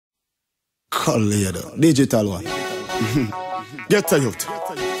Kalado, digital one. Get a youth.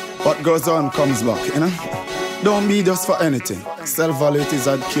 What goes on comes back, you know. Don't be just for anything. Self-value is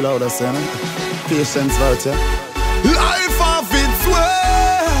a killer out of saying. Patience, right, yeah? Life of its way.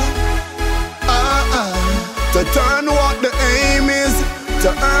 To turn what the aim is, to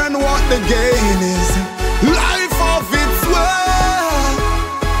earn what the gain is. Life of its way.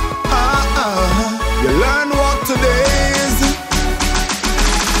 You learn what today is.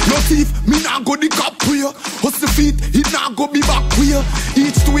 No thief, me nah go the cop for you. Hustle feet, it nah go be back for you.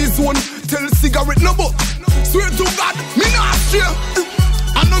 Each to his own, tell cigarette no book. Swear to God, me nah share.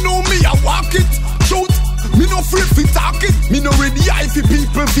 I don't know me, I walk it. Shout, me no free fi talk it. Me no ready eye fi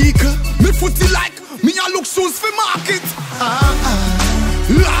people vehicle. Me footy like, me a look shoes fi market.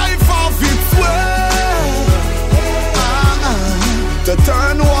 Life of its way. To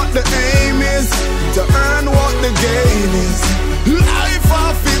turn what the aim is, to earn what the gain is. Life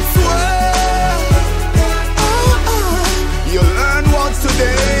of its way. You learn what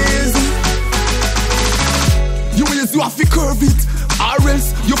today is. You ways you have to curve it, or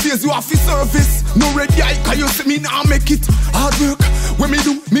else your face you have to service. No red eye, cause you see me now make it. Hard work, when me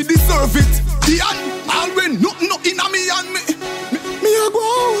do, me deserve it. The hand, all when nothing a me and me a go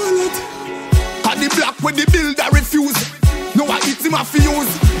hold it. Cause the black when the builder refuse. No I eat him a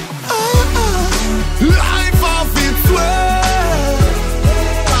fuse. Life of its way.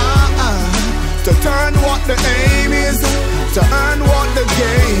 To turn what the aim is, to earn what the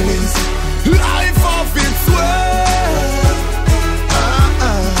gain is. Life of its way.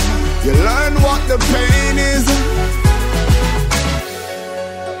 You learn what the pain is.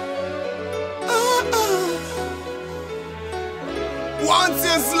 Once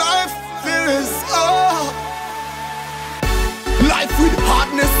is life, there is life with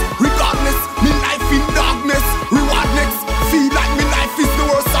hardness, regardless. Me life in darkness, reward next. Feel like me life is the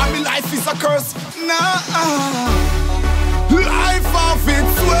worst, and me life is a curse. Nah, life of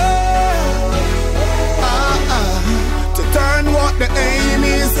its way. To turn what the aim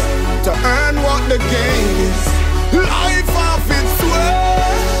is, to earn what the gain is. Life of its way.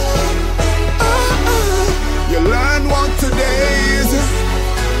 You learn what today is.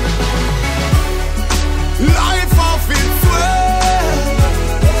 Life of its way.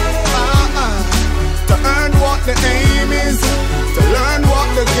 To earn what the aim is, to learn what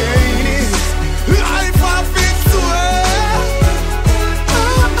the gain is. Life of its way.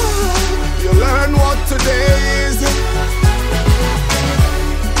 You learn what today is.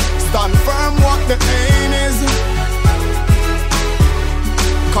 Stand firm what the aim is.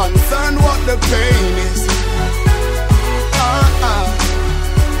 Concern what the pain is.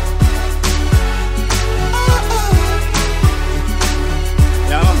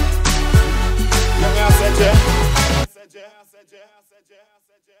 Yeah, I said yeah.